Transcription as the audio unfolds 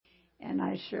And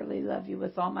I surely love you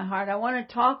with all my heart. I want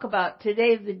to talk about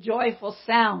today the joyful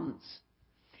sounds.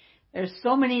 There's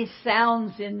so many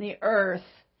sounds in the earth,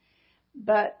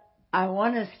 but I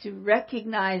want us to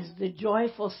recognize the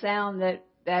joyful sound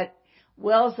that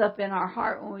wells up in our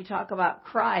heart when we talk about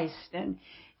Christ, and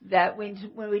that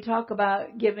when we talk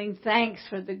about giving thanks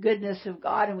for the goodness of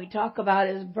God, and we talk about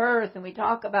His birth, and we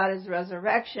talk about His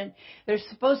resurrection, there's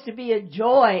supposed to be a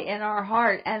joy in our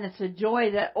heart, and it's a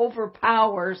joy that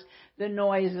overpowers the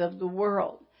noise of the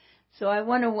world. So I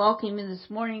want to welcome you this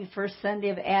morning, first Sunday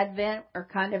of Advent. We're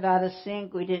kind of out of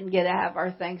sync. We didn't get to have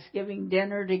our Thanksgiving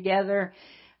dinner together,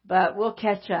 but we'll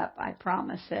catch up. I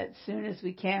promise that as soon as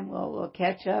we can, we'll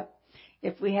catch up.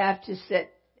 If we have to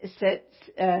sit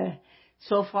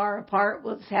so far apart,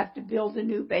 we'll just have to build a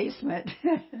new basement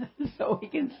so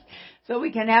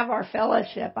we can have our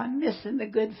fellowship. I'm missing the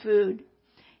good food,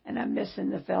 and I'm missing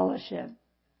the fellowship.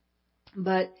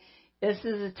 But this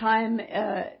is a time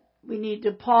we need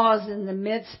to pause in the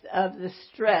midst of the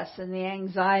stress and the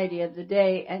anxiety of the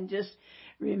day and just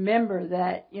remember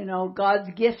that, God's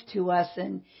gift to us,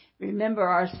 and remember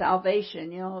our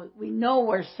salvation. We know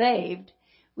we're saved.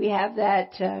 We have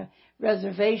that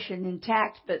reservation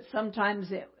intact, but sometimes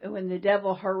when the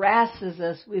devil harasses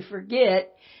us, we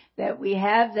forget that we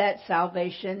have that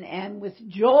salvation, and with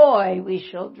joy we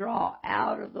shall draw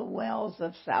out of the wells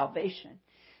of salvation.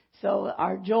 So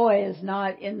our joy is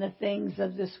not in the things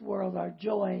of this world. Our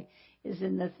joy is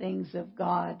in the things of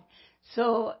God.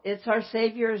 So it's our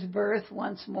Savior's birth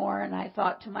once more, and I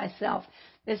thought to myself,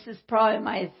 this is probably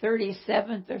my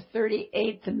 37th or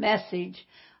 38th message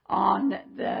on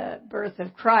the birth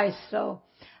of Christ. So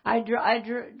I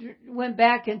went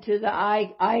back into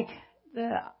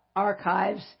the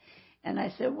archives, and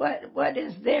I said, what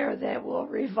is there that will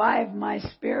revive my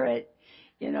spirit?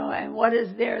 And what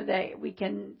is there that we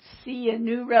can see a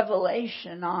new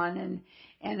revelation on?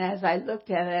 And as I looked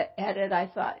at it,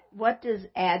 I thought, what does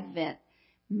Advent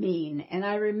mean? And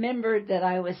I remembered that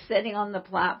I was sitting on the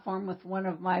platform with one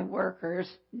of my workers,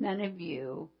 none of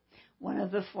you, one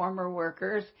of the former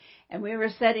workers, and we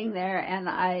were sitting there, and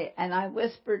I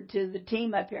whispered to the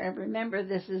team up here, and remember,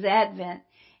 this is Advent.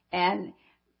 And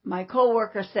my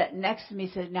coworker sitting next to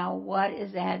me said, now what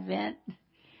is Advent?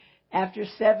 After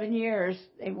 7 years,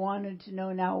 they wanted to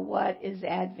know, now what is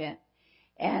Advent?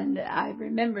 And I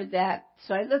remembered that,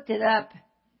 so I looked it up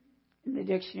in the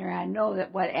dictionary. I know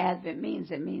that what Advent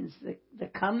means. It means the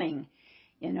coming,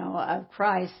 of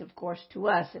Christ. Of course, to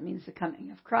us, it means the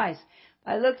coming of Christ.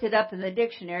 I looked it up in the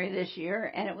dictionary this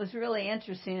year, and it was really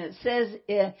interesting. It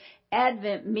says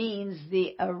Advent means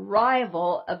the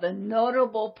arrival of a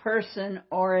notable person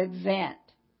or event.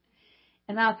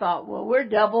 And I thought, well, we're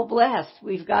double blessed.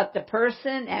 We've got the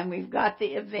person and we've got the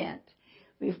event.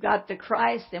 We've got the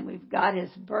Christ and we've got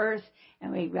His birth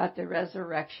and we've got the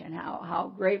resurrection.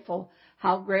 How grateful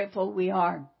we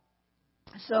are.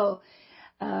 So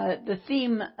the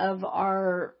theme of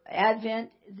our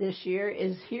Advent this year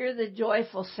is Hear the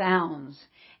Joyful Sounds.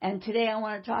 And today I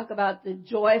want to talk about the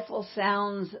joyful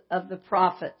sounds of the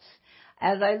prophets.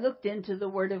 As I looked into the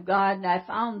Word of God, and I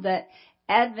found that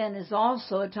Advent is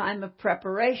also a time of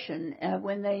preparation.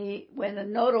 When a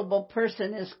notable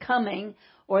person is coming,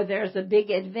 or there's a big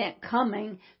event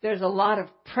coming, there's a lot of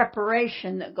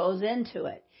preparation that goes into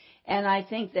it. And I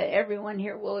think that everyone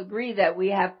here will agree that we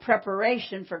have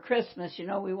preparation for Christmas.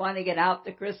 We want to get out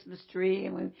the Christmas tree,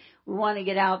 and we want to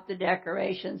get out the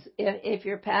decorations. If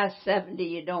you're past 70,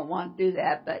 you don't want to do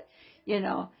that, but,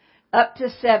 up to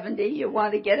 70, you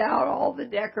want to get out all the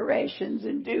decorations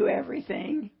and do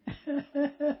everything.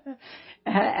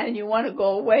 And you want to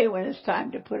go away when it's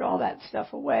time to put all that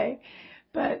stuff away.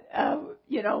 But,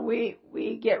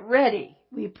 we get ready.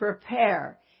 We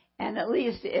prepare. And at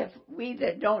least if we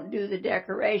that don't do the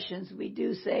decorations, we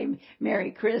do say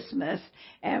Merry Christmas.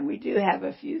 And we do have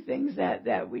a few things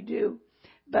that we do.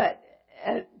 But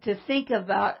to think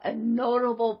about a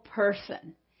notable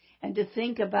person, and to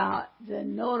think about the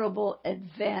notable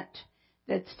event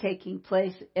that's taking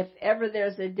place. If ever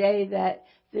there's a day that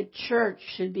the church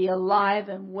should be alive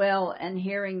and well and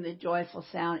hearing the joyful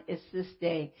sound, it's this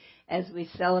day as we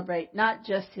celebrate not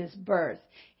just His birth.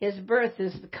 His birth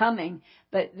is the coming,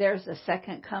 but there's a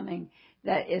second coming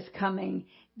that is coming,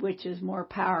 which is more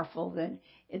powerful than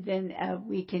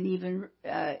we can even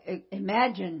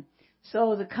imagine.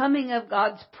 So the coming of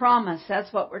God's promise,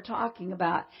 that's what we're talking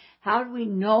about. How do we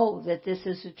know that this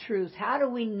is the truth? How do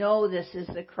we know this is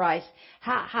the Christ?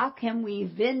 How can we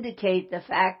vindicate the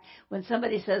fact when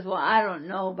somebody says, well, I don't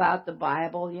know about the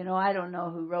Bible, I don't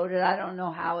know who wrote it, I don't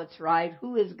know how it's right,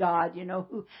 who is God,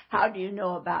 how do you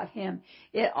know about Him?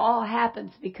 It all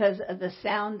happens because of the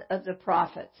sound of the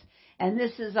prophets. And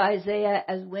this is Isaiah,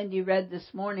 as Wendy read this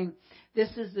morning. This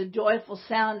is the joyful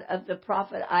sound of the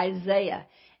prophet Isaiah.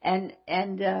 And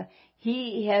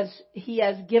he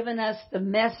has given us the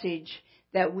message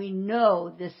that we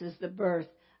know this is the birth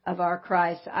of our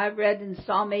Christ. I read in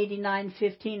Psalm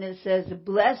 89:15, it says,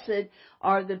 "Blessed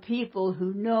are the people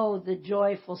who know the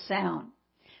joyful sound."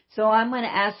 So I'm going to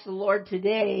ask the Lord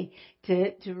today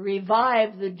to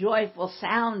revive the joyful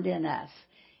sound in us.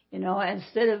 You know,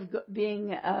 instead of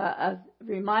being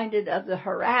reminded of the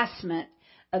harassment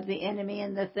of the enemy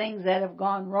and the things that have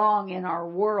gone wrong in our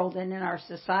world and in our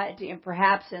society and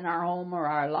perhaps in our home or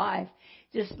our life,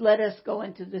 just let us go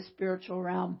into the spiritual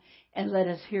realm and let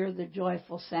us hear the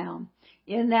joyful sound.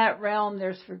 In that realm,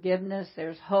 there's forgiveness,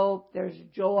 there's hope, there's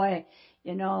joy.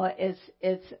 You know,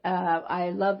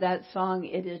 I love that song.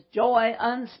 It is joy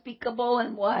unspeakable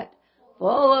and what?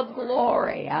 Full of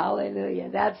glory. Hallelujah.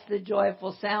 That's the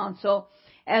joyful sound. So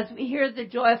as we hear the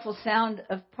joyful sound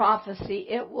of prophecy,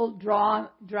 it will drown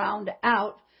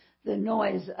out the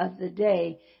noise of the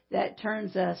day that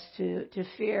turns us to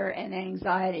fear and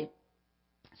anxiety.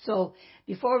 So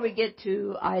before we get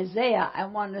to Isaiah, I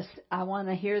want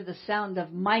to hear the sound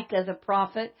of Micah the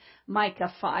prophet,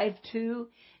 Micah 5:2.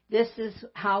 This is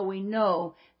how we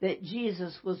know that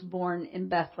Jesus was born in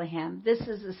Bethlehem. This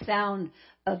is the sound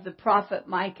of the prophet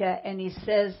Micah, and he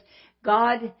says,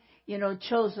 God,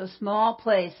 chose a small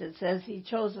place. It says he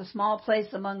chose a small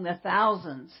place among the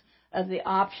thousands of the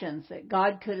options that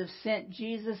God could have sent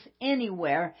Jesus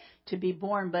anywhere to be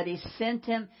born, but he sent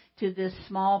him to this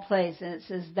small place. And it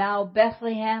says, "Thou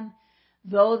Bethlehem,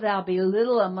 though thou be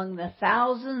little among the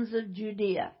thousands of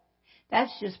Judea."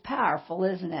 That's just powerful,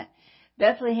 isn't it?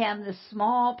 Bethlehem, this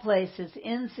small place, this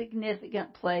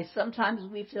insignificant place. Sometimes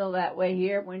we feel that way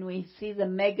here when we see the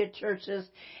mega churches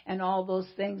and all those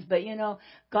things. But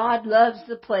God loves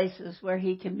the places where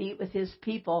he can meet with his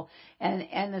people. And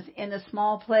in a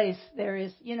small place, there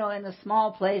is, in a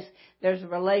small place, there's a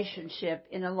relationship.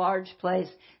 In a large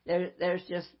place, there's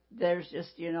just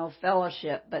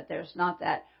fellowship, but there's not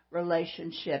that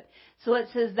relationship. So it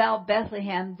says, "Thou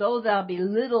Bethlehem, though thou be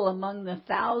little among the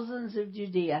thousands of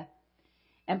Judea."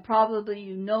 And probably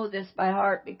you know this by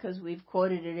heart because we've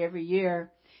quoted it every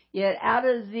year. "Yet out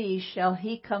of thee shall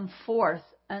he come forth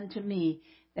unto me,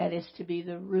 that is to be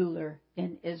the ruler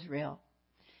in Israel."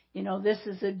 This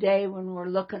is a day when we're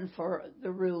looking for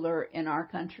the ruler in our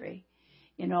country.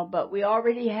 But we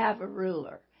already have a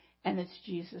ruler, and it's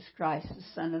Jesus Christ, the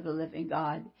Son of the living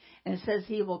God. And it says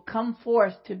he will come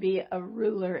forth to be a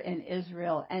ruler in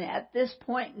Israel. And at this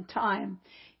point in time,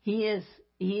 he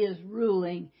is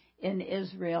ruling in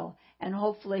Israel, and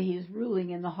hopefully he's ruling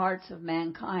in the hearts of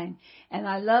mankind. And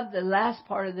I love the last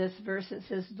part of this verse. It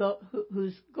says,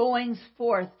 "Whose goings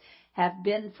forth have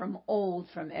been from old,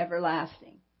 from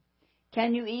everlasting."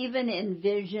 Can you even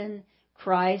envision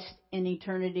Christ in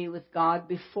eternity with God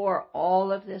before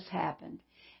all of this happened?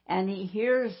 And he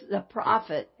hears the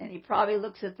prophet, and he probably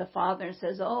looks at the Father and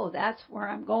says, "Oh, that's where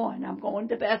I'm going. I'm going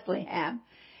to Bethlehem.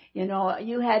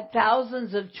 You had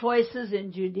thousands of choices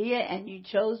in Judea, and you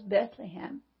chose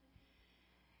Bethlehem."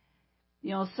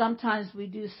 Sometimes we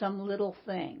do some little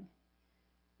thing.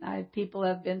 People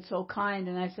have been so kind,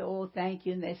 and I say, "Oh, thank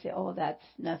you." And they say, "Oh, that's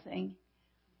nothing."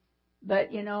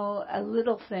 But, a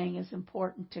little thing is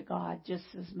important to God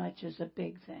just as much as a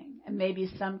big thing. And maybe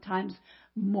sometimes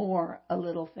a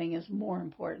little thing is more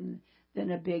important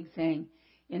than a big thing.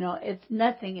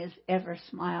 Nothing is ever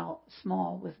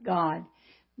small with God.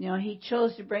 He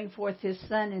chose to bring forth his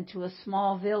son into a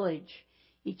small village.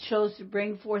 He chose to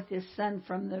bring forth his son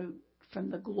from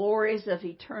the glories of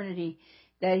eternity,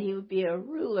 that he would be a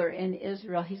ruler in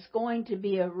Israel. He's going to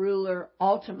be a ruler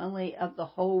ultimately of the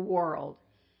whole world.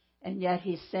 And yet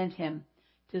he sent him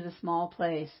to the small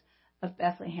place of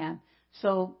Bethlehem.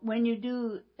 So when you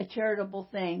do a charitable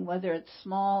thing, whether it's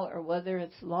small or whether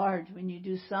it's large, when you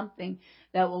do something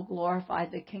that will glorify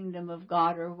the kingdom of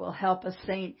God or will help a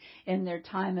saint in their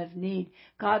time of need,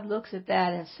 God looks at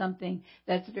that as something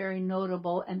that's very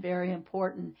notable and very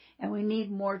important. And we need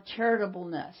more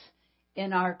charitableness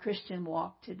in our Christian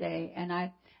walk today. And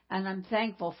I'm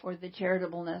thankful for the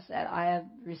charitableness that I have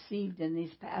received in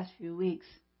these past few weeks.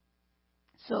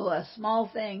 So a small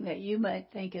thing that you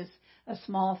might think is a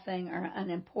small thing or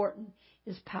unimportant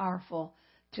is powerful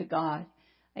to God.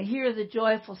 I hear the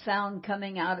joyful sound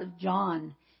coming out of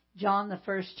John, the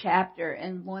first chapter,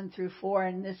 and 1-4,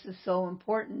 and this is so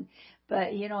important.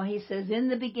 But, he says, "In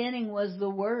the beginning was the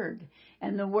Word,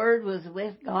 and the Word was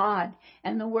with God,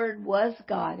 and the Word was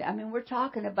God." I mean, we're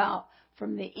talking about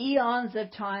from the eons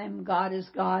of time, God is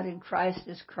God and Christ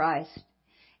is Christ.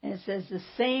 And it says, "The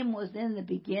same was in the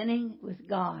beginning with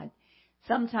God."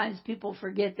 Sometimes people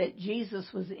forget that Jesus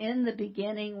was in the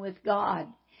beginning with God.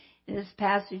 And this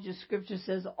passage of Scripture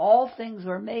says, all things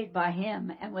were made by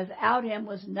Him, and without Him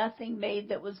was nothing made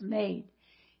that was made.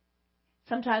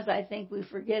 Sometimes I think we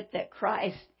forget that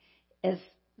Christ is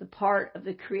the part of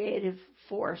the creative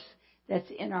force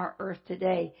that's in our earth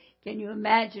today. Can you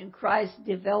imagine Christ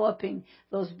developing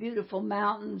those beautiful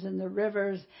mountains and the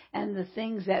rivers and the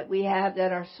things that we have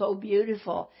that are so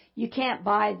beautiful? You can't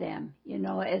buy them.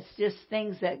 It's just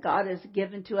things that God has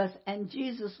given to us. And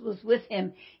Jesus was with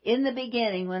Him in the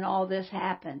beginning when all this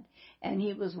happened. And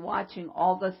He was watching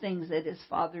all the things that His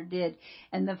Father did.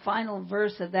 And the final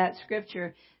verse of that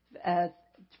scripture,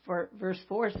 for verse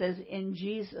 4 says, in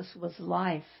Jesus was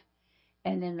life,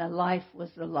 and in the life was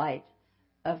the light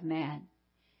of man.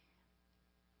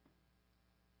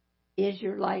 Is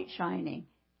your light shining?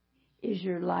 Is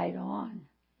your light on?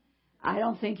 I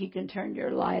don't think you can turn your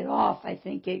light off. I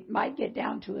think it might get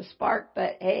down to a spark,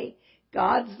 but hey,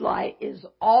 God's light is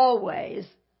always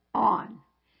on.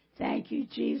 Thank you,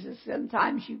 Jesus.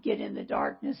 Sometimes you get in the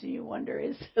darkness and you wonder,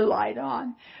 is the light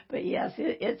on? But yes,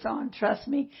 it's on. Trust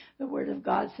me. The Word of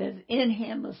God says, in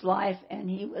Him was life, and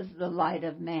He was the light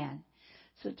of man.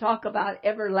 So talk about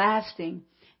everlasting.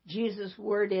 Jesus'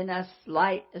 Word in us,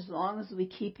 light, as long as we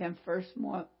keep Him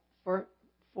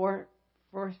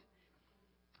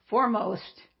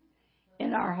foremost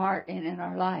in our heart and in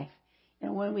our life.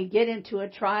 And when we get into a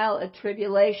trial, a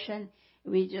tribulation,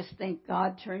 we just think,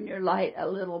 God, turn your light a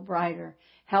little brighter.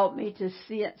 Help me to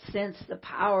sense the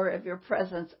power of your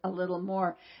presence a little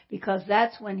more, because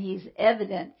that's when He's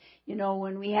evident.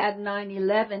 When we had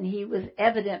 9/11, He was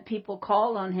evident. People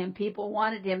called on Him. People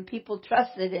wanted Him. People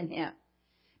trusted in Him,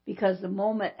 because the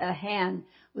moment at hand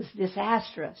was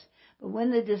disastrous. But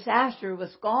when the disaster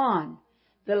was gone,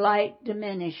 the light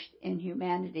diminished in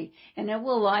humanity, and it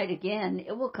will light again.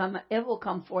 It will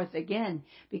come forth again,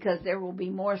 because there will be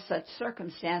more such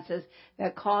circumstances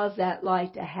that cause that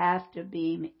light to have to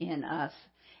beam in us.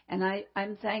 And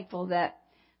I'm thankful that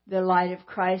the light of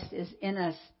Christ is in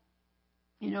us.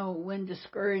 When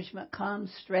discouragement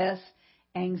comes, stress,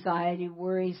 anxiety,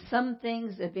 worry, some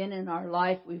things have been in our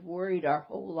life, we've worried our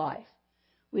whole life.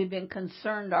 We've been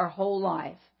concerned our whole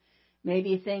life.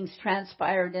 Maybe things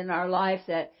transpired in our life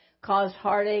that caused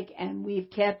heartache, and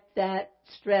we've kept that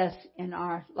stress in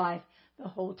our life the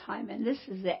whole time. And this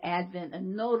is the Advent, a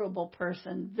notable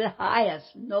person, the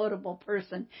highest notable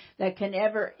person that can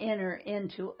ever enter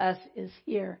into us is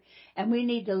here. And we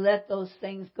need to let those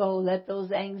things go, let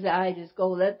those anxieties go,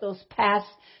 let those past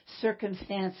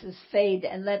circumstances fade,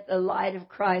 and let the light of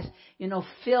Christ,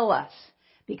 fill us,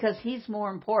 because He's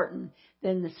more important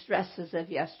than the stresses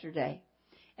of yesterday.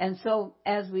 And so,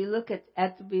 as we look at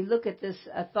this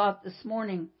thought this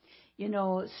morning,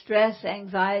 stress,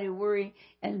 anxiety, worry,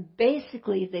 and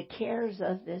basically the cares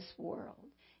of this world.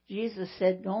 Jesus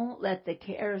said, don't let the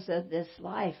cares of this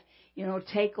life,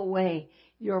 take away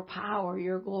your power,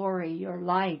 your glory, your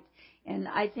light. And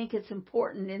I think it's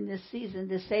important in this season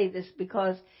to say this,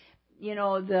 because,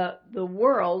 the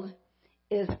world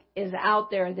is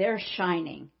out there. They're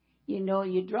shining.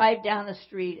 You drive down the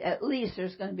street, at least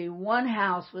there's going to be one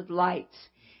house with lights,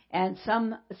 and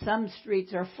some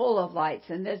streets are full of lights,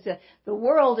 and the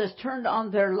world has turned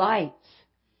on their lights,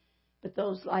 but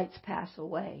those lights pass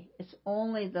away. It's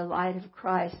only the light of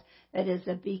Christ that is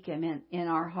a beacon in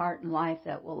our heart and life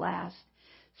that will last.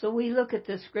 So we look at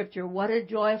this scripture, what a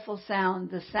joyful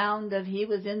sound, the sound of He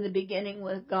was in the beginning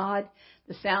with God,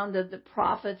 the sound of the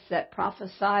prophets that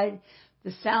prophesied,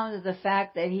 the sound of the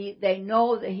fact that they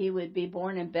know that He would be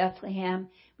born in Bethlehem.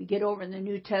 We get over in the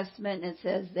New Testament and it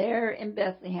says, there in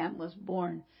Bethlehem was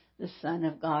born the Son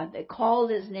of God. They called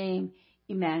His name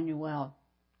Emmanuel.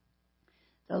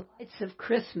 The lights of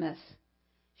Christmas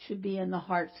should be in the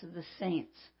hearts of the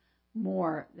saints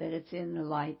more than it's in the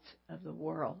lights of the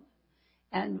world.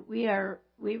 And we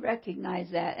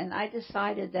recognize that. And I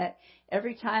decided that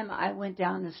every time I went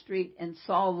down the street and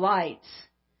saw lights,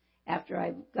 after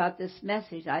I got this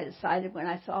message, I decided when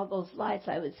I saw those lights,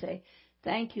 I would say,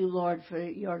 thank you, Lord, for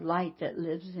your light that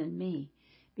lives in me.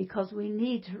 Because we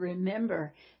need to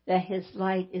remember that His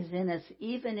light is in us,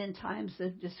 even in times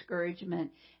of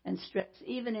discouragement and stress,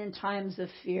 even in times of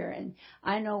fear. And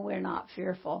I know we're not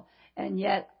fearful, and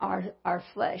yet our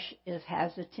flesh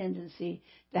has a tendency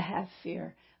to have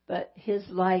fear. But His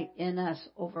light in us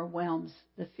overwhelms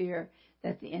the fear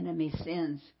that the enemy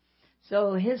sends.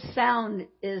 So His sound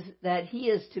is that He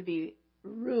is to be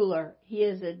ruler. He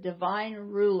is a divine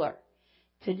ruler.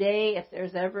 Today, if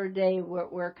there's ever a day where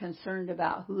we're concerned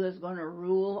about who is going to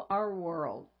rule our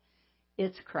world,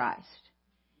 it's Christ.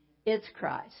 It's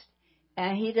Christ.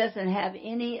 And He doesn't have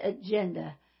any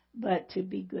agenda but to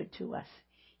be good to us.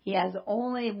 He has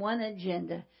only one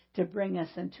agenda, to bring us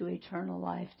into eternal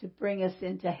life, to bring us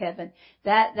into heaven.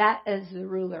 That is the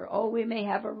ruler. Oh, we may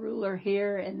have a ruler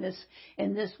here in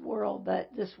this world,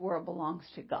 but this world belongs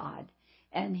to God.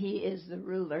 And He is the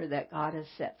ruler that God has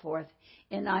set forth.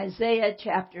 In Isaiah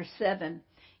chapter 7,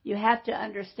 you have to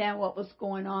understand what was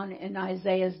going on in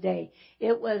Isaiah's day.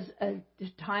 It was a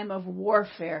time of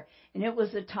warfare, and it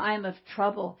was a time of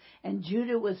trouble, and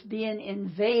Judah was being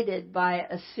invaded by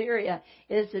Assyria.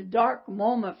 It's a dark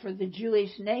moment for the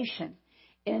Jewish nation.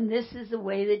 And this is the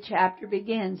way the chapter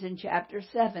begins in chapter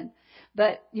 7.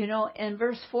 But, in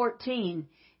verse 14,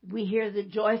 we hear the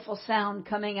joyful sound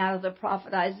coming out of the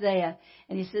prophet Isaiah.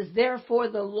 And he says, "Therefore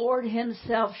the Lord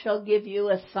Himself shall give you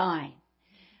a sign."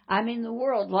 I mean, the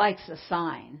world likes a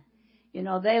sign.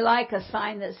 They like a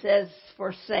sign that says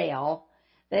for sale.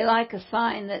 They like a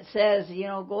sign that says,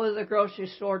 go to the grocery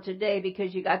store today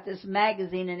because you got this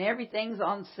magazine and everything's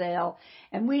on sale.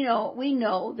 And we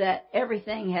know that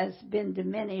everything has been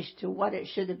diminished to what it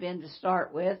should have been to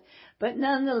start with. But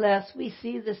nonetheless, we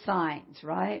see the signs,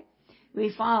 right?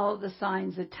 We follow the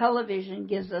signs. The television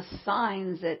gives us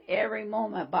signs at every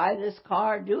moment. Buy this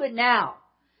car, do it now.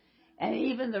 And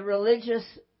even the religious,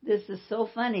 this is so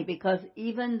funny because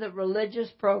even the religious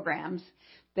programs,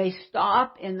 they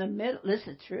stop in the middle, this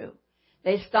is true,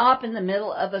 they stop in the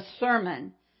middle of a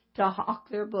sermon to hawk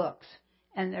their books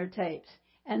and their tapes.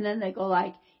 And then they go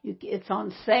like, it's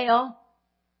on sale,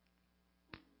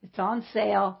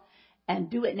 and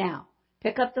do it now.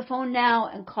 Pick up the phone now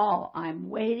and call. I'm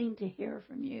waiting to hear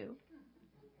from you.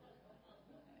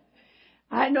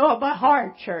 I know it by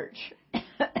heart, church.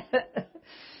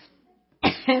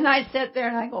 And I sit there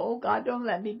and I go, oh God, don't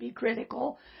let me be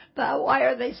critical. But why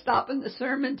are they stopping the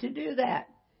sermon to do that?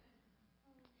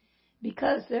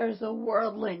 Because there's a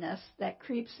worldliness that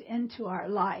creeps into our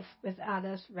life without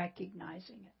us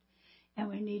recognizing it. And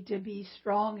we need to be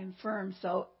strong and firm.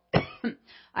 So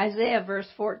Isaiah verse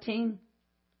 14,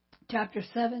 chapter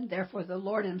 7, "Therefore the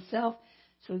Lord Himself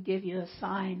shall give you a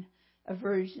sign. A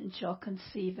virgin shall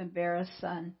conceive and bear a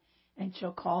son, and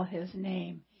shall call His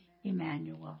name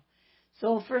Emmanuel."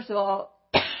 So first of all,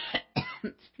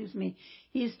 excuse me,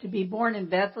 He's to be born in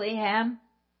Bethlehem.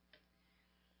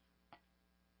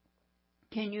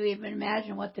 Can you even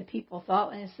imagine what the people thought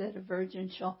when it said a virgin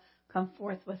shall come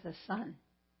forth with a son?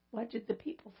 What did the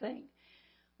people think?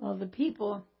 Well, the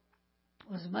people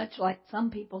was much like some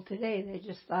people today. They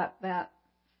just thought that,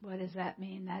 what does that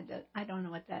mean? I don't know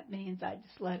what that means. I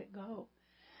just let it go.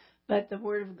 But the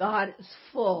Word of God is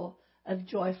full of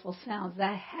joyful sounds.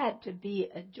 That had to be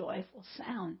a joyful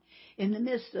sound. In the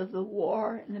midst of the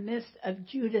war, in the midst of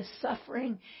Judah's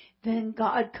suffering, then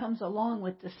God comes along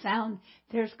with the sound.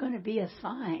 There's going to be a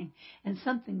sign, and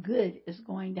something good is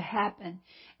going to happen.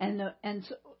 And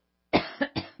so,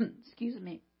 excuse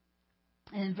me.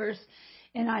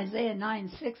 In Isaiah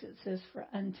 9:6 it says, "For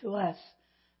unto us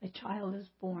a child is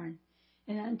born,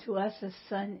 and unto us a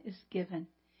son is given,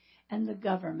 and the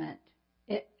government."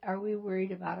 Are we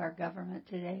worried about our government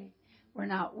today? We're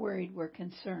not worried. We're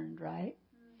concerned, right?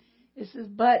 It says,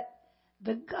 "But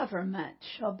the government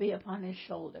shall be upon His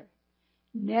shoulder."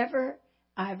 Never,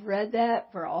 I've read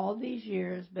that for all these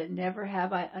years, but never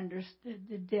have I understood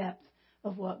the depth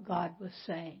of what God was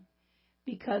saying.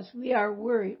 Because we are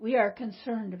worried. We are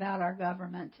concerned about our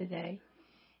government today.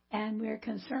 And we're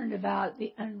concerned about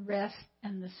the unrest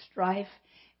and the strife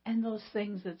and those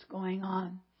things that's going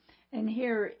on. And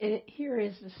here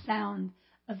is the sound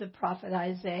of the prophet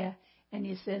Isaiah. And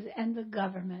he says, "And the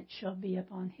government shall be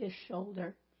upon His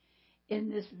shoulder." In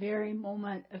this very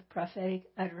moment of prophetic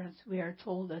utterance, we are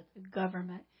told that the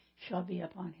government shall be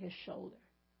upon His shoulder.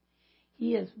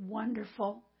 He is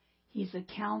wonderful. He's a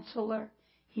counselor.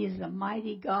 He is a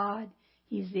mighty God.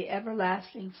 He's the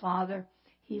everlasting Father.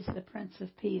 He's the Prince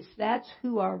of Peace. That's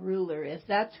who our ruler is.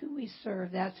 That's who we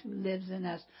serve. That's who lives in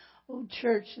us. Oh,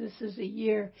 church, this is a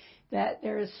year that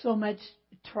there is so much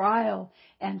trial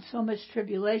and so much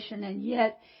tribulation, and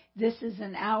yet this is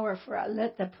an hour for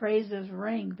let the praises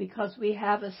ring, because we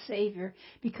have a Savior,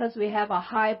 because we have a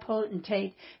high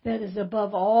potentate that is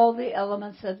above all the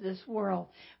elements of this world.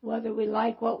 Whether we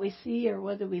like what we see or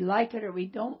whether we like it or we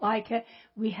don't like it,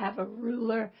 we have a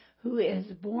ruler who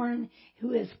is born,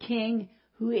 who is King,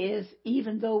 who is,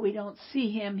 even though we don't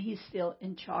see Him, He's still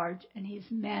in charge, and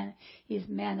He's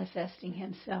manifesting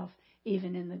Himself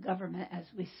even in the government as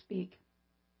we speak.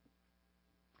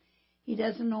 He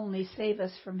doesn't only save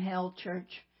us from hell,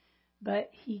 church, but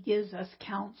He gives us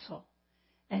counsel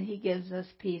and He gives us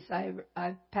peace.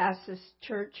 I passed this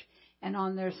church, and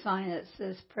on their sign it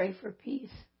says, "Pray for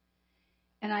peace."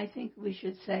 And I think we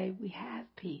should say, we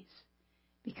have peace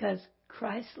because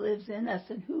Christ lives in us.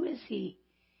 And who is He?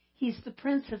 He's the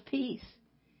Prince of Peace.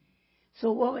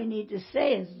 So what we need to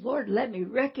say is, Lord, let me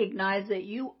recognize that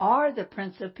you are the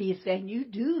Prince of Peace and you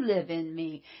do live in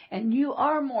me. And you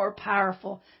are more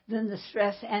powerful than the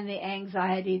stress and the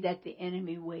anxiety that the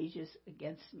enemy wages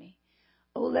against me.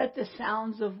 Oh, let the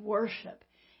sounds of worship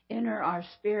enter our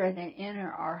spirit and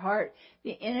enter our heart.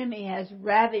 The enemy has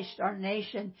ravished our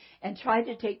nation and tried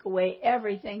to take away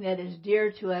everything that is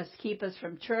dear to us, keep us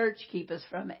from church, keep us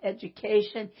from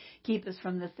education, keep us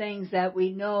from the things that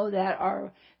we know that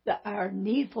are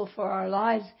needful for our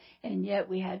lives, and yet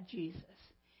we have Jesus.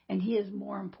 And He is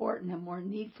more important and more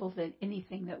needful than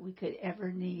anything that we could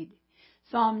ever need.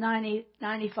 Psalm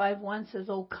 95:1 says,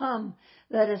 "Oh, come,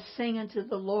 let us sing unto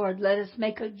the Lord. Let us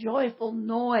make a joyful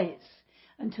noise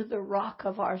unto the rock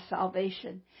of our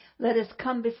salvation. Let us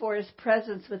come before His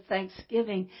presence with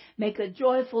thanksgiving. Make a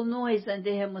joyful noise unto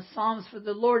Him with psalms, for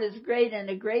the Lord is great and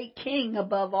a great King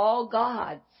above all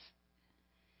gods."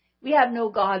 We have no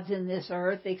gods in this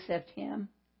earth except Him.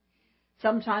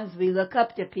 Sometimes we look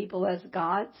up to people as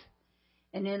gods.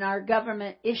 And in our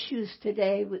government issues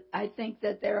today, I think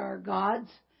that there are gods.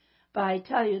 But I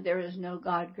tell you, there is no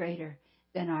God greater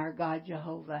than our God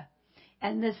Jehovah.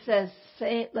 And this says,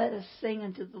 let us sing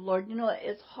unto the Lord. You know,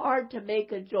 it's hard to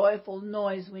make a joyful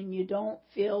noise when you don't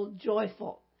feel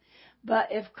joyful. But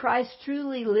if Christ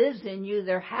truly lives in you,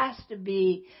 there has to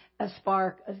be a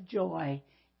spark of joy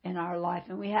in our life.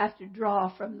 And we have to draw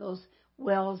from those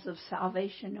wells of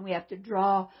salvation, and we have to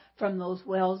draw from those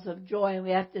wells of joy, and we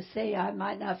have to say, I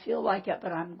might not feel like it,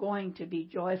 but I'm going to be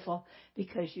joyful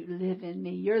because you live in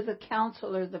me. You're the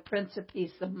Counselor, the Prince of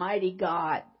Peace, the mighty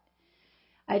God.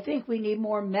 I think we need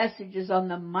more messages on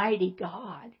the mighty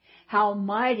God, how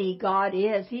mighty God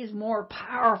is. He's more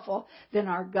powerful than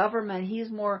our government. He's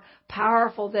more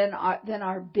powerful than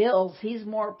our bills. He's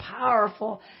more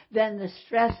powerful than the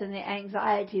stress and the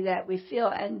anxiety that we feel.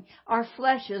 And our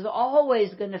flesh is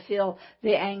always going to feel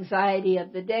the anxiety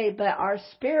of the day, but our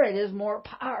spirit is more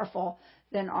powerful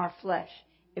than our flesh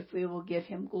if we will give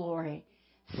Him glory.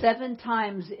 7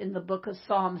 times in the book of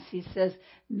Psalms, He says,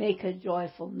 make a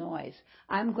joyful noise.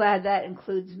 I'm glad that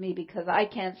includes me because I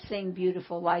can't sing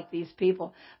beautiful like these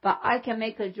people, but I can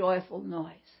make a joyful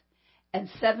noise. And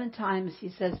 7 times He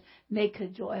says, make a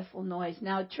joyful noise.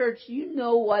 Now, church, you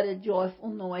know what a joyful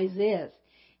noise is.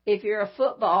 If you're a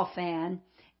football fan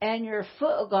and your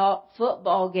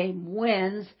football game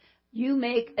wins, you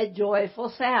make a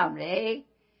joyful sound, eh?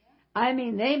 I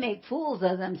mean, they make fools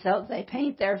of themselves. They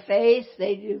paint their face.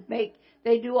 They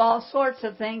do all sorts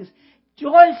of things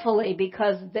joyfully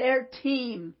because their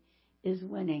team is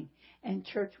winning. And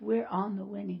church, we're on the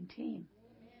winning team.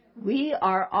 We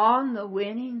are on the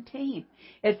winning team.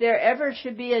 If there ever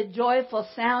should be a joyful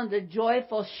sound, a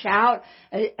joyful shout,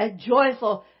 a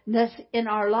joyfulness in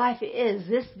our life, it is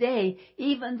this day,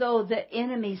 even though the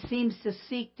enemy seems to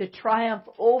seek to triumph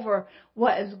over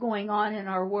what is going on in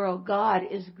our world, God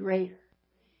is greater.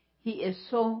 He is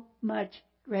so much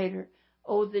greater.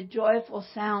 Oh, the joyful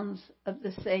sounds of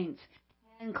the saints.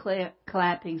 Hand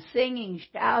clapping, singing,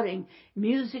 shouting,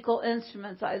 musical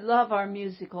instruments. I love our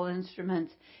musical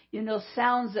instruments. You know,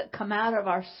 sounds that come out of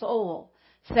our soul.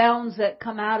 Sounds that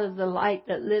come out of the light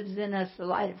that lives in us, the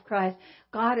light of Christ.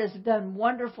 God has done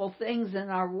wonderful things in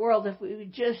our world if we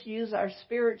would just use our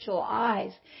spiritual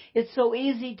eyes. It's so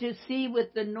easy to see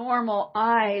with the normal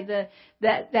eye,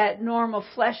 that normal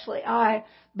fleshly eye,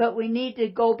 but we need to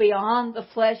go beyond the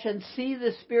flesh and see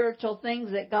the spiritual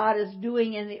things that God is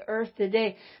doing in the earth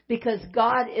today, because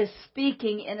God is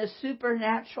speaking in a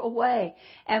supernatural way.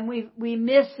 And we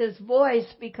miss His voice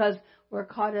because we're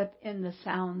caught up in the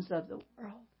sounds of the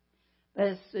world. But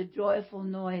it's the joyful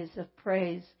noise of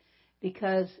praise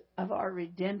because of our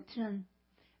redemption,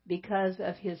 because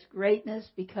of His greatness,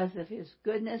 because of His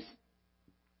goodness.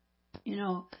 You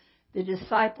know, the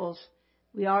disciples,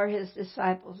 we are His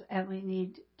disciples, and we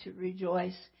need to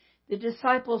rejoice. The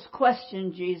disciples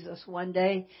questioned Jesus one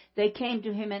day. They came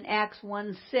to Him in Acts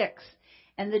 1:6.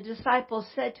 And the disciples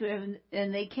said to Him,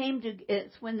 and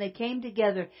it's when they came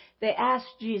together, they asked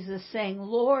Jesus, saying,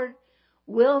 Lord,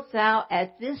 wilt Thou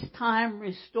at this time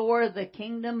restore the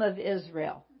kingdom of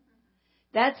Israel?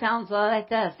 That sounds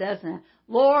like us, doesn't it?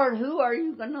 Lord, who are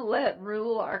you going to let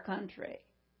rule our country?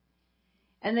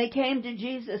 And they came to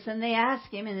Jesus and they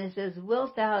asked Him, and it says,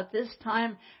 wilt Thou at this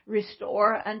time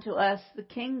restore unto us the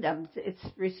kingdom? It's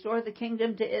restore the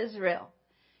kingdom to Israel.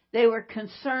 They were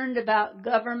concerned about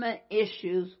government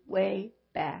issues way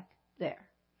back there.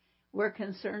 We're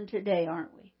concerned today,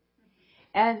 aren't we?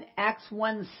 And Acts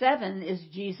 1:7 is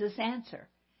Jesus' answer.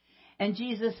 And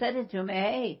Jesus said it to him,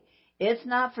 hey, It's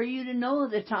not for you to know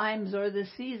the times or the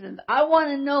seasons. I want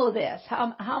to know this.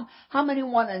 How many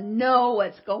want to know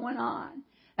what's going on?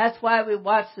 That's why we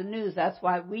watch the news. That's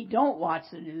why we don't watch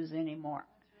the news anymore.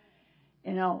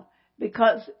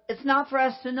 Because it's not for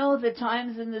us to know the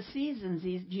times and the seasons,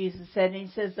 Jesus said. And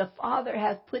he says, the Father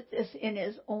has put this in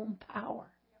his own power.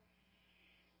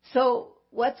 So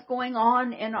what's going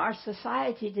on in our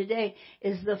society today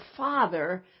is the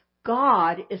Father,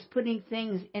 God, is putting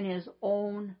things in his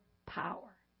own power.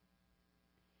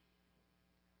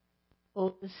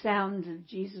 Oh, the sound of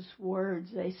Jesus' words,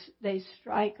 they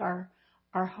strike our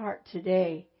heart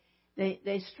today.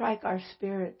 They strike our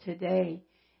spirit today,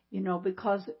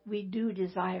 because we do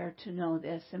desire to know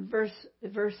this. In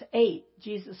verse 8,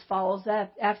 Jesus follows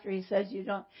up after he says you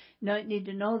don't need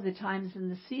to know the times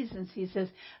and the seasons. He says,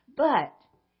 but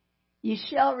you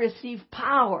shall receive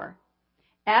power.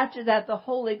 After that, the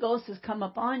Holy Ghost has come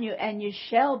upon you, and you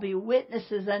shall be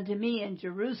witnesses unto me in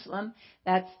Jerusalem,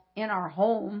 that's in our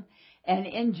home, and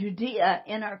in Judea,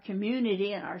 in our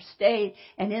community, in our state,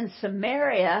 and in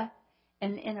Samaria,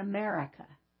 and in America.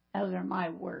 Those are my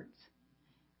words.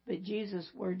 But Jesus'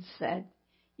 words said,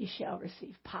 you shall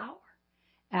receive power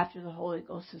after the Holy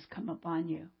Ghost has come upon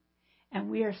you. And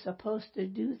we are supposed to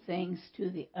do things to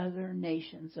the other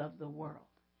nations of the world.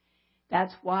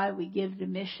 That's why we give to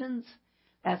missions.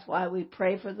 That's why we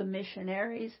pray for the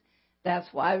missionaries. That's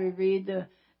why we read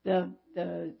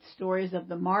the stories of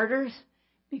the martyrs,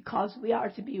 because we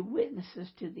are to be witnesses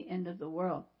to the end of the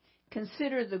world.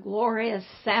 Consider the glorious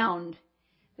sound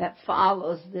that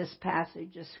follows this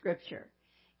passage of Scripture.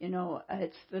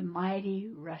 It's the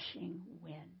mighty rushing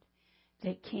wind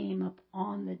that came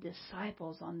upon the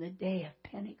disciples on the day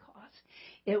of Pentecost.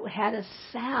 It had a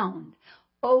sound.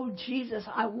 Oh, Jesus,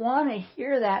 I want to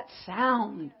hear that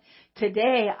sound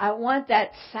today. I want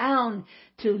that sound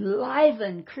to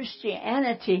liven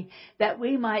Christianity, that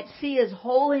we might see His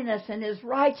holiness and His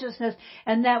righteousness,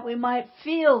 and that we might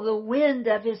feel the wind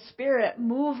of His Spirit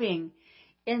moving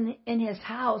in His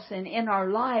house and in our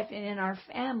life and in our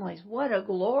families. What a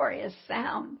glorious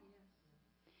sound.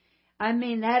 I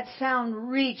mean, that sound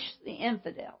reached the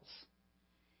infidels.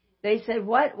 They said,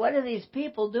 what are these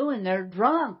people doing? They're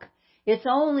drunk. It's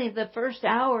only the first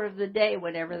hour of the day,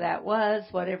 whatever that was,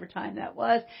 whatever time that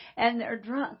was, and they're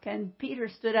drunk. And Peter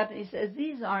stood up and he says,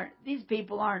 these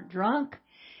people aren't drunk.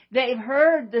 They've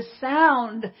heard the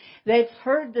sound. They've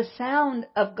heard the sound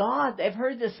of God. They've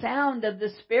heard the sound of the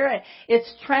Spirit.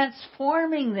 It's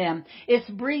transforming them. It's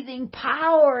breathing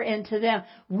power into them.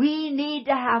 We need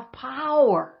to have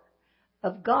power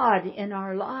of God in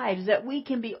our lives, that we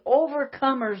can be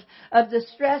overcomers of the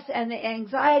stress and the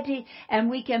anxiety, and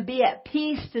we can be at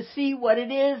peace to see what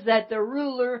it is that the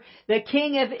ruler, the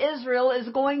King of Israel, is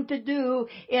going to do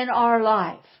in our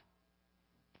life.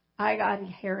 I got to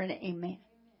hear an amen.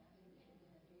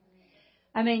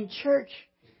 I mean, church,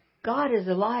 God is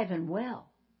alive and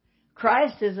well.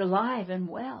 Christ is alive and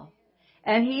well.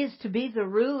 And He is to be the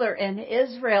ruler in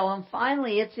Israel, and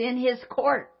finally it's in His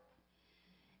court.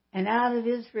 And out of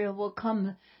Israel will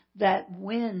come that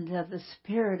wind of the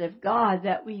Spirit of God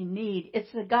that we need. It's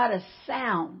got a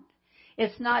sound.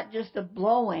 It's not just a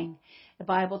blowing. The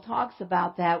Bible talks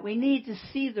about that. We need to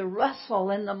see the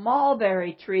rustle in the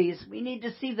mulberry trees. We need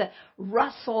to see the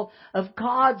rustle of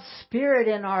God's Spirit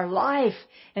in our life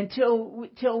until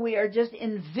we are just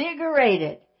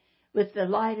invigorated with the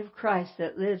light of Christ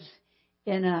that lives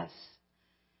in us.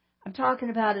 I'm talking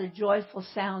about a joyful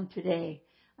sound today.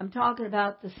 I'm talking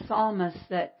about the psalmist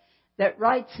that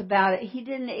writes about it. He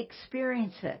didn't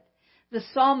experience it. The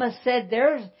psalmist said,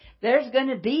 there's going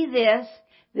to be this.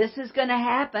 This is going to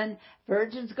happen.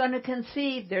 Virgin's going to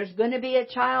conceive. There's going to be a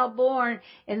child born.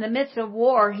 In the midst of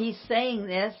war, he's saying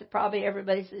this. Probably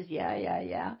everybody says,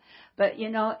 yeah. But,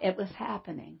 it was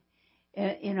happening.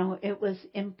 It was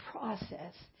in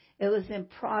process. It was in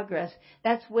progress.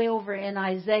 That's way over in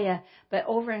Isaiah. But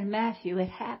over in Matthew, it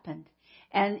happened.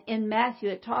 And in Matthew,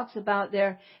 it talks about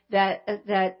there that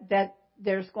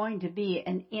there's going to be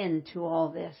an end to all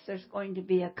this. There's going to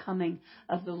be a coming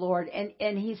of the Lord.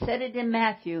 And He said it in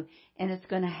Matthew, and it's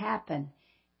going to happen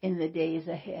in the days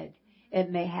ahead.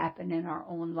 It may happen in our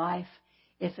own life.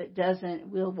 If it doesn't,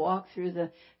 we'll walk through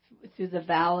the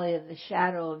valley of the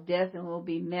shadow of death, and we'll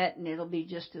be met, and it'll be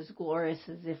just as glorious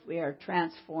as if we are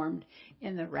transformed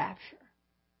in the rapture.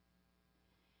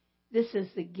 This is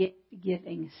the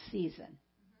gift-giving season.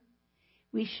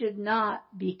 We should not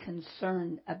be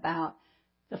concerned about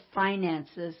the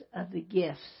finances of the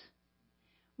gifts.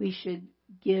 We should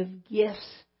give gifts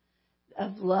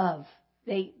of love.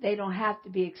 They don't have to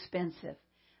be expensive.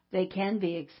 They can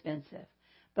be expensive.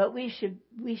 But we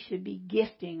should be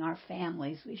gifting our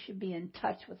families. We should be in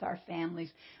touch with our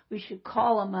families. We should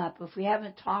call them up. If we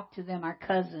haven't talked to them, our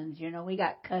cousins, we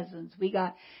got cousins, we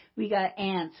got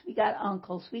aunts, we got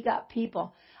uncles, we got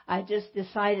people. I just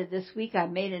decided this week, I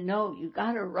made a note, you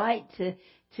got to write to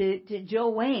Joe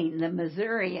Wayne, the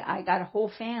Missouri. I got a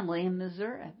whole family in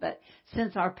Missouri. But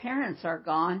since our parents are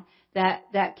gone,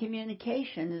 that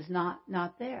communication is not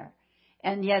there.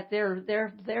 And yet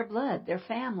they're blood, they're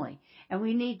family. And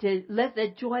we need to let the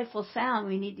joyful sound,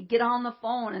 we need to get on the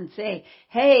phone and say,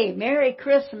 hey, Merry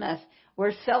Christmas.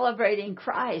 We're celebrating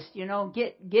Christ.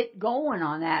 Get going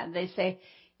on that. And they say,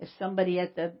 if somebody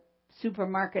at the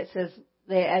supermarket says,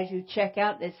 as you check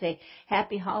out, they say,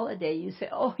 Happy Holiday. You say,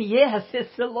 oh, yes, it's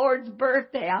the Lord's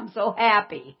birthday. I'm so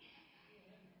happy.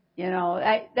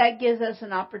 That gives us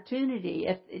an opportunity.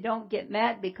 If they don't get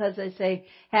mad because they say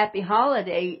Happy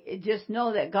Holiday, just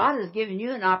know that God has given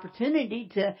you an opportunity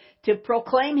to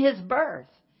proclaim His birth.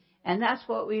 And that's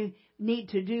what we need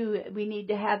to do. We need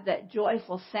to have that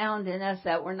joyful sound in us,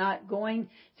 that we're not going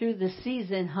through the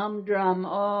season humdrum.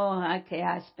 Oh, okay,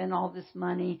 I spent all this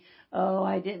money. Oh,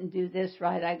 I didn't do this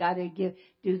right. I got to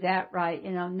do that right.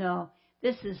 No,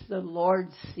 this is the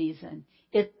Lord's season.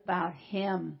 It's about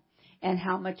Him and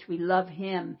how much we love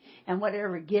Him, and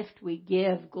whatever gift we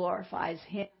give glorifies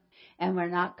Him. And we're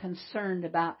not concerned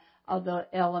about all the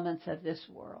elements of this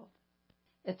world.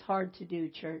 It's hard to do,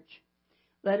 church.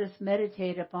 Let us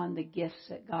meditate upon the gifts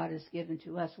that God has given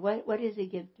to us. What does He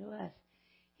give to us?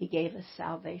 He gave us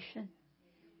salvation.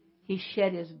 He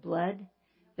shed His blood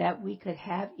that we could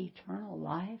have eternal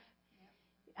life.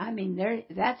 I mean,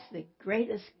 that's the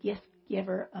greatest gift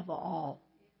giver of all.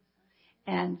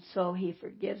 And so He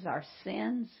forgives our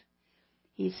sins.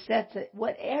 He sets it,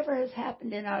 whatever has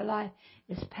happened in our life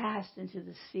is passed into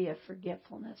the sea of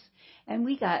forgetfulness. And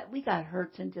we got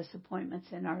hurts and disappointments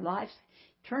in our lives.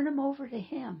 Turn them over to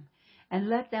Him and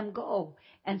let them go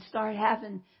and start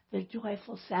having the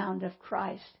joyful sound of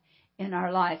Christ in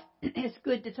our life. It's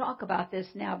good to talk about this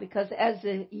now, because as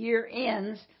the year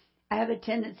ends, I have a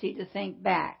tendency to think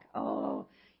back. Oh,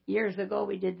 years ago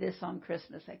we did this on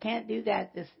Christmas. I can't do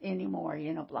that this anymore,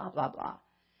 blah, blah, blah.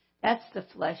 That's the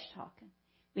flesh talking.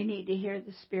 We need to hear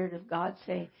the Spirit of God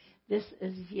say, this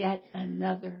is yet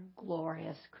another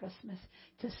glorious Christmas,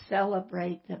 to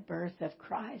celebrate the birth of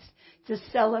Christ, to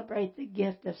celebrate the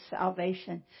gift of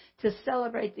salvation, to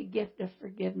celebrate the gift of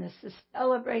forgiveness, to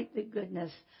celebrate the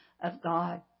goodness of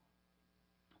God.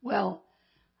 Well,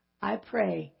 I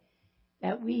pray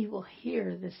that we will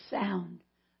hear the sound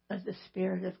of the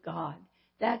Spirit of God.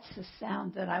 That's the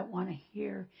sound that I want to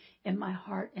hear in my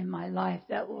heart, in my life,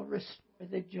 that will restore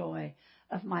the joy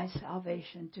of my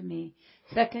salvation to me.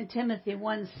 2 Timothy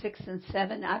 1, 6 and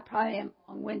 7. I probably am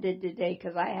long-winded today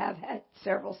because I have had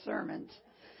several sermons,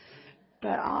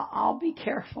 but I'll be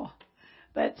careful.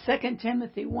 But 2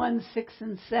 Timothy 1, 6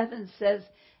 and 7 says,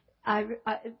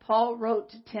 Paul wrote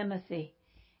to Timothy,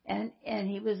 and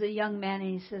he was a young man,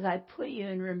 and he says, I put you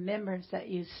in remembrance that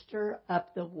you stir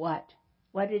up the what?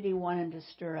 What did he want him to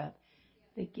stir up?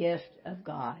 The gift of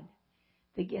God.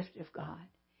 The gift of God.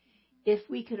 If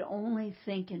we could only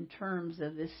think in terms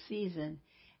of this season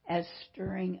as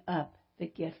stirring up the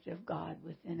gift of God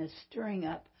within us, stirring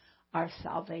up our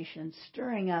salvation,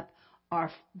 stirring up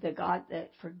the God that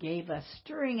forgave us,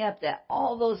 stirring up that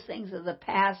all those things of the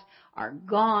past are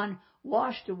gone,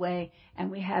 washed away, and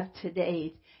we have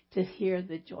today to hear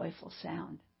the joyful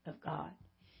sound of God.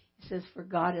 He says, for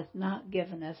God hath not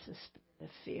given us a spirit of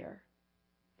fear,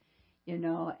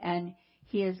 and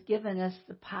He has given us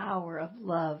the power of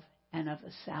love and of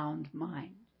a sound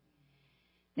mind.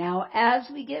 Now, as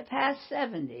we get past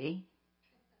 70,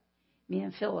 me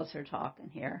and Phyllis are talking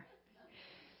here.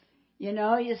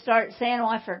 You start saying, oh,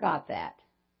 I forgot that.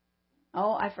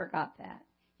 Oh, I forgot that.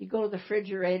 You go to the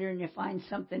refrigerator and you find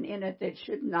something in it that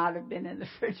should not have been in the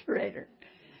refrigerator.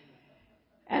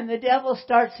 And the devil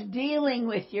starts dealing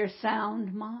with your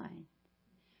sound mind.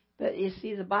 But you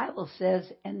see, the Bible says,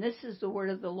 and this is the word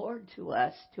of the Lord to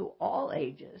us, to all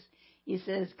ages. He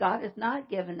says, God hath not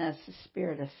given us the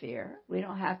spirit of fear. We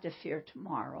don't have to fear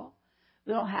tomorrow.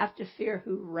 We don't have to fear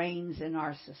who reigns in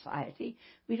our society.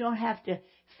 We don't have to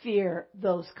fear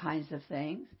those kinds of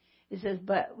things. He says,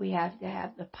 but we have to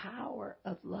have the power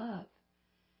of love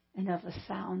and of a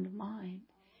sound mind.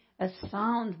 A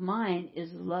sound mind is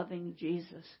loving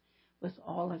Jesus with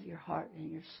all of your heart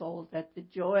and your soul, that the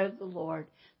joy of the Lord,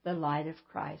 the light of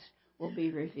Christ, will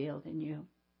be revealed in you.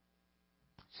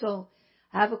 So,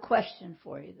 I have a question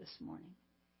for you this morning.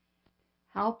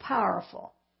 How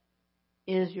powerful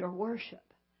is your worship?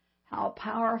 How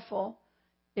powerful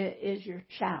is your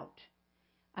shout?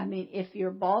 I mean, if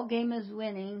your ball game is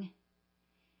winning,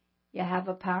 you have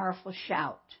a powerful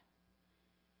shout.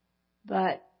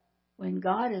 But when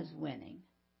God is winning,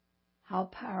 how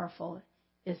powerful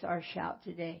is our shout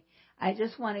today? I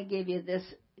just want to give you this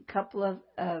couple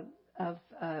of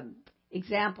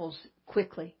examples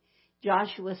quickly.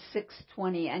 Joshua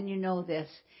 6:20, and you know this.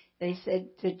 They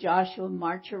said to Joshua,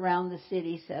 march around the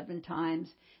city 7 times.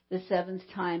 The 7th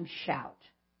time, shout.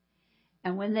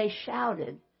 And when they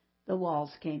shouted, the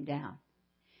walls came down.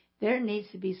 There needs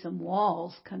to be some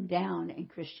walls come down in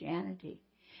Christianity.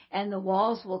 And the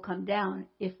walls will come down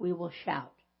if we will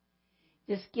shout.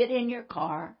 Just get in your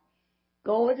car,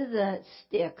 go to the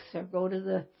sticks or go to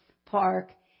the park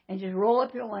and just roll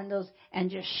up your windows and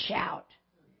just shout.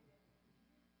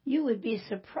 You would be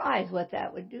surprised what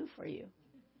that would do for you.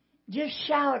 Just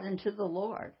shout unto the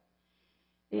Lord.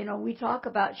 You know, we talk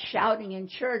about shouting in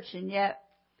church, and yet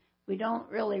we don't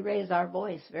really raise our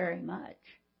voice very much.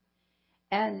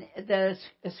 And the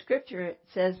scripture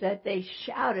says that they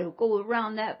shouted, go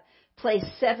around that place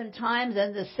 7 times,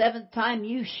 and the 7th time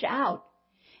you shout.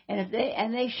 And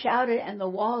they shouted, and the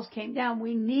walls came down.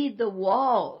 We need the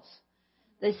walls.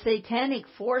 The satanic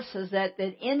forces, that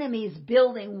the enemy's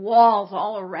building walls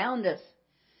all around us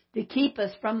to keep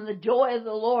us from the joy of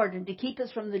the Lord, and to keep us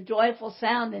from the joyful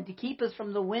sound, and to keep us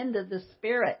from the wind of the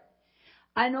Spirit.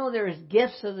 I know there is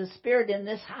gifts of the Spirit in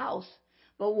this house,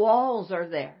 but walls are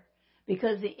there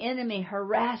because the enemy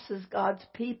harasses God's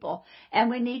people, and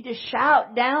we need to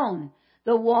shout down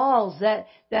the walls that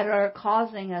are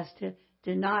causing us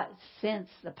to not sense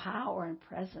the power and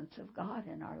presence of God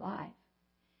in our life.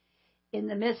 In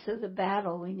the midst of the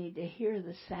battle, we need to hear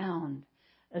the sound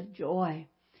of joy.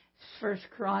 1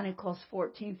 Chronicles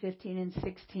 14, 15, and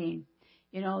 16.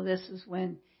 You know, this is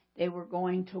when they were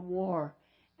going to war,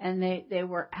 and they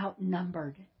were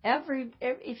outnumbered.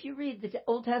 If you read the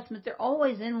Old Testament, they're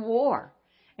always in war.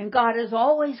 And God is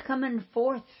always coming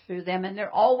forth through them, and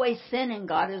they're always sinning.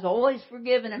 God is always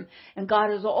forgiving them, and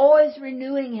God is always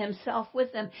renewing Himself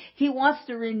with them. He wants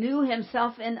to renew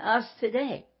Himself in us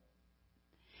today.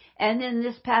 And in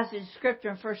this passage of Scripture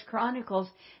in 1 Chronicles,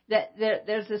 that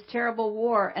there's this terrible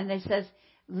war, and they says,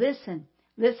 listen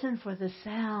for the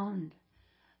sound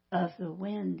of the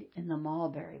wind in the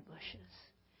mulberry bushes.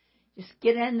 Just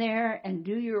get in there and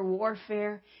do your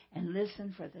warfare and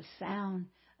listen for the sound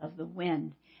of the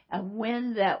wind. A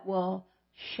wind that will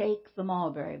shake the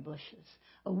mulberry bushes.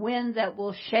 A wind that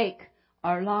will shake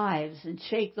our lives and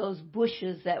shake those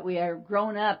bushes that we are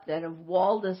grown up, that have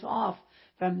walled us off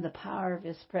from the power of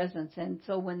His presence. And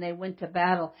so when they went to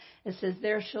battle, it says,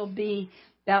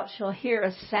 thou shalt hear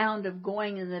a sound of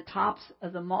going in the tops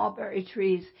of the mulberry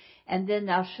trees, and then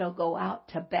thou shalt go out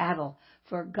to battle.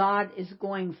 For God is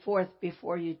going forth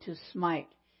before you to smite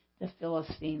the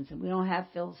Philistines. And we don't have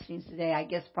Philistines today. I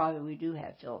guess probably we do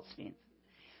have Philistines.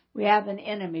 We have an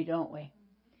enemy, don't we?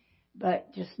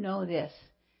 But just know this,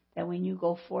 that when you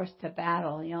go forth to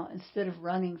battle, you know, instead of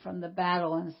running from the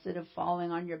battle, instead of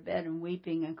falling on your bed and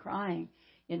weeping and crying,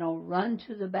 you know, run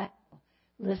to the battle.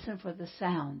 Listen for the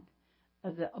sound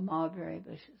of the mulberry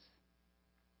bushes.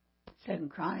 2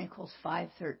 Chronicles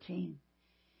 5:13.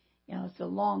 You know, it's a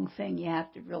long thing. You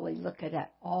have to really look at it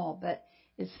all. But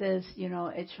it says, you know,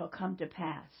 it shall come to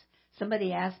pass.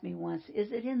 Somebody asked me once,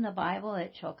 is it in the Bible,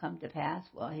 it shall come to pass?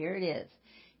 Well, here it is.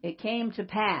 It came to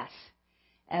pass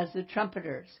as the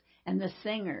trumpeters and the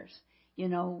singers, you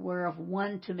know, were of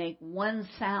one to make one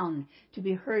sound to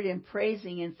be heard in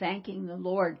praising and thanking the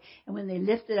Lord. And when they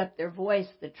lifted up their voice,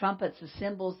 the trumpets, the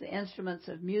cymbals, the instruments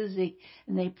of music,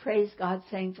 and they praised God,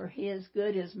 saying, for He is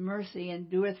good, His mercy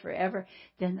endureth forever,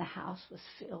 then the house was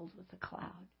filled with a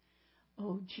cloud.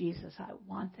 Oh, Jesus, I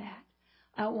want that.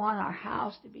 I want our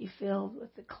house to be filled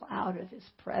with the cloud of His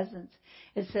presence.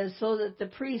 It says, so that the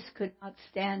priest could not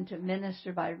stand to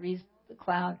minister by reason of the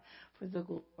cloud, for the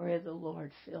glory of the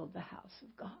Lord filled the house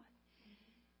of God.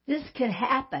 This could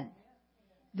happen.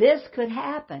 This could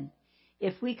happen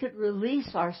if we could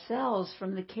release ourselves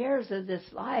from the cares of this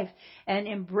life and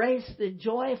embrace the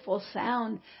joyful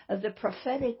sound of the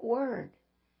prophetic word.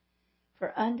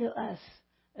 For unto us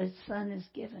a son is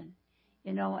given,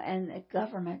 you know, and the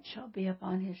government shall be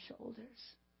upon His shoulders.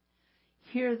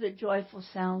 Hear the joyful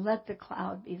sound. Let the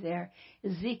cloud be there.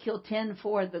 Ezekiel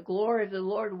 10:4, the glory of the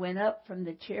Lord went up from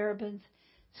the cherubims,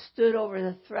 stood over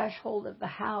the threshold of the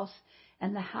house,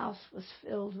 and the house was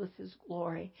filled with His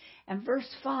glory. And verse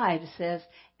 5 says,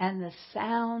 and the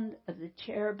sound of the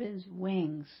cherubim's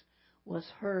wings was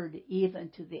heard even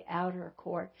to the outer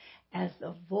court, as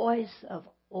the voice of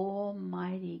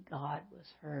Almighty God was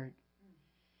heard.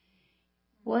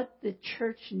 What the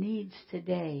church needs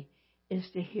today is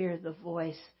to hear the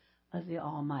voice of the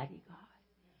Almighty God.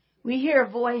 We hear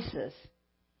voices,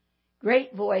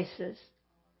 great voices,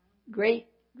 great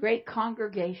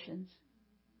congregations,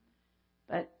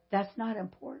 but that's not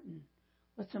important.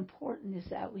 What's important is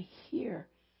that we hear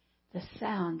the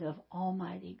sound of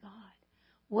Almighty God.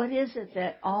 What is it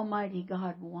that Almighty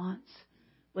God wants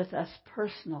with us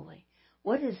personally?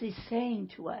 What is He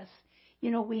saying to us?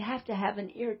 You know, we have to have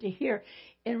an ear to hear.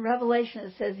 In Revelation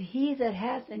it says, he that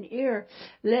hath an ear,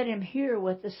 let him hear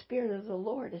what the Spirit of the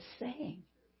Lord is saying.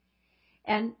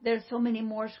 And there's so many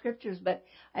more scriptures, but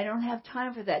I don't have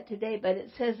time for that today. But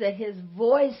it says that His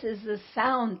voice is the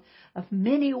sound of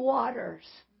many waters.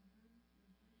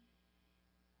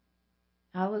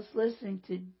 I was listening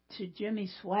to Jimmy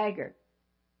Swaggart.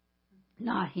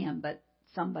 Not him, but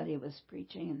somebody was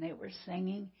preaching and they were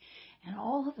singing. And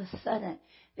all of a sudden,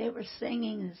 they were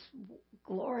singing this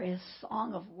glorious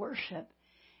song of worship.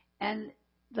 And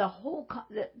the whole,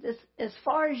 as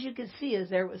far as you could see, as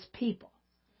there was people.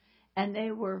 And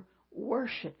they were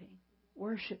worshiping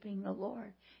the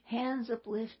Lord. Hands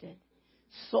uplifted.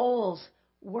 Souls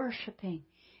worshiping.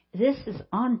 This is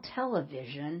on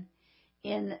television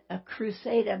in a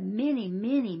crusade of many,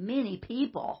 many, many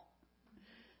people.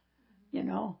 You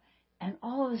know, and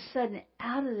all of a sudden,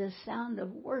 out of the sound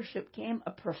of worship came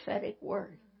a prophetic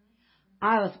word.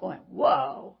 I was going,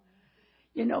 whoa.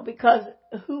 You know, because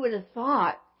who would have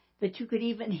thought that you could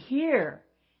even hear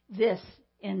this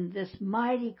in this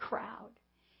mighty crowd?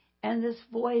 And this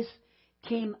voice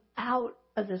came out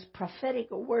of this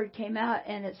prophetic word came out,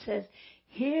 and it says,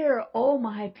 "Hear, O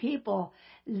my people,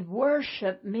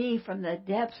 worship me from the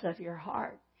depths of your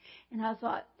heart." And I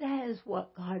thought, that is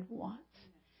what God wants.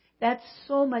 That's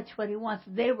so much what He wants.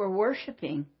 They were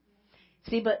worshiping.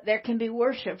 See, but there can be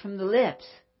worship from the lips.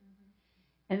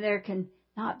 And there can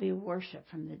not be worship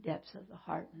from the depths of the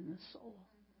heart and the soul.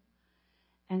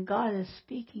 And God is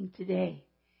speaking today.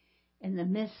 In the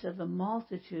midst of the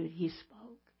multitude, He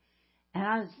spoke. And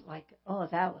I was like, oh,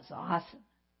 that was awesome.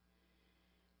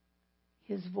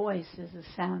 His voice is the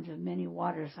sound of many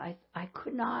waters. I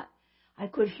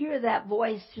could hear that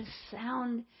voice just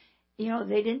sound. You know,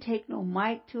 they didn't take no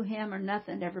mic to Him or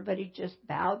nothing. Everybody just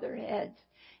bowed their heads.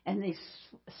 And they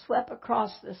swept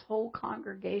across this whole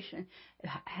congregation.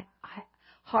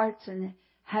 Hearts and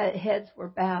heads were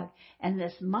bowed. And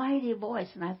this mighty voice,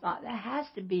 and I thought, that has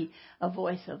to be a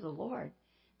voice of the Lord.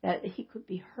 That He could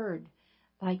be heard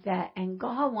like that. And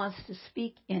God wants to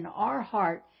speak in our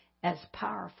heart as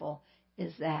powerful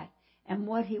as that. And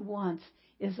what He wants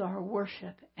is our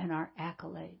worship and our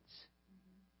accolades.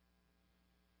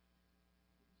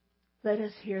 Let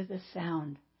us hear the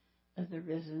sound of the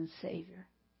risen Savior.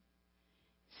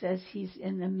 It says He's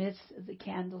in the midst of the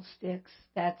candlesticks.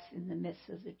 That's in the midst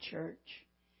of the church.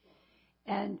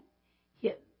 And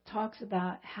He talks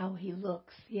about how He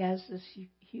looks. He has this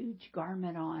huge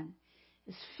garment on.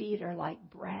 His feet are like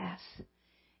brass.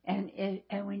 And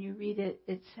when you read it,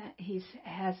 He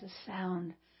has a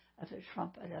sound of a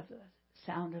trumpet,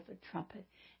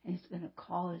 and He's going to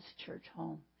call His church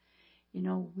home. You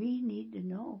know, we need to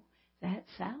know that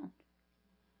sound.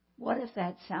 What if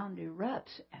that sound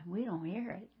erupts and we don't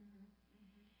hear it?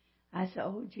 I said,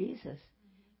 oh, Jesus,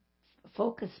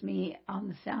 focus me on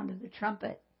the sound of the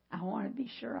trumpet. I want to be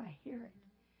sure I hear it.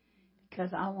 Because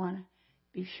I want to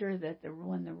be sure that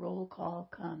when the roll call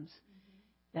comes,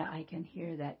 that I can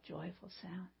hear that joyful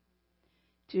sound.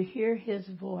 To hear His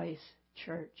voice,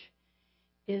 church,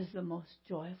 is the most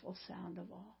joyful sound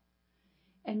of all.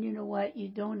 And you know what? You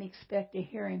don't expect to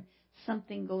hear Him.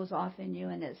 Something goes off in you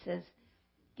and it says,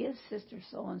 give Sister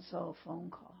so-and-so a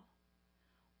phone call.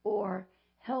 Or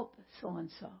help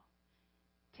so-and-so.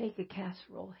 Take a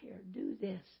casserole here. Do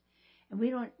this. And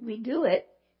we do it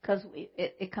because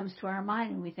it comes to our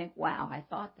mind and we think, wow, I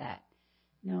thought that.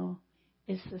 No,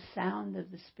 it's the sound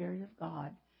of the Spirit of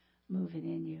God moving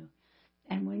in you.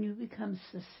 And when you become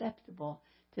susceptible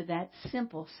to that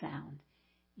simple sound,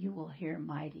 you will hear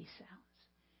mighty sounds.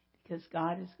 Because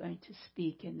God is going to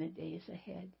speak in the days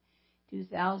ahead.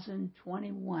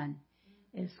 2021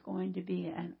 is going to be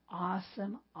an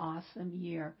awesome, awesome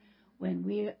year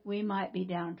when we might be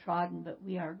downtrodden, but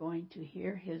we are going to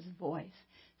hear His voice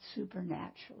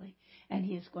supernaturally. And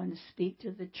He's going to speak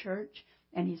to the church,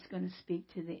 and He's going to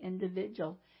speak to the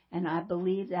individual. And I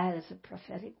believe that is a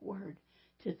prophetic word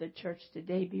to the church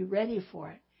today. Be ready for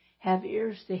it. Have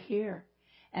ears to hear,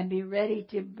 and be ready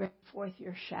to bring forth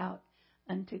your shout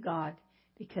unto God,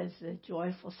 because the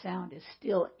joyful sound is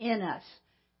still in us,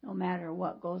 no matter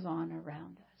what goes on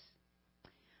around us.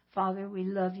 Father, we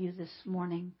love You this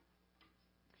morning.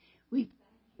 We thank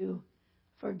You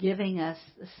for giving us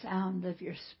the sound of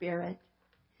Your Spirit.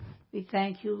 We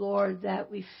thank you, Lord, that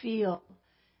we feel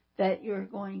that you're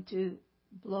going to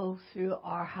blow through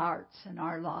our hearts and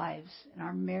our lives and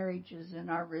our marriages and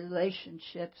our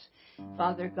relationships.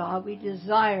 Father God, we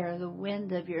desire the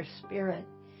wind of your Spirit.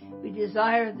 We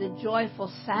desire the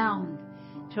joyful sound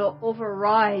to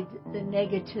override the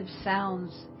negative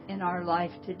sounds in our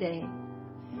life today.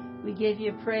 We give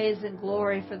you praise and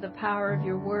glory for the power of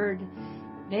your word.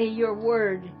 May your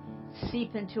word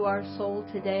seep into our soul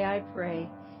today, I pray.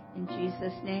 In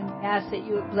Jesus' name, I ask that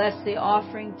you would bless the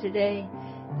offering today,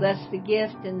 bless the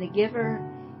gift and the giver,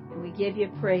 and we give you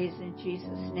praise in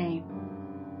Jesus' name.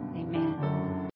 Amen.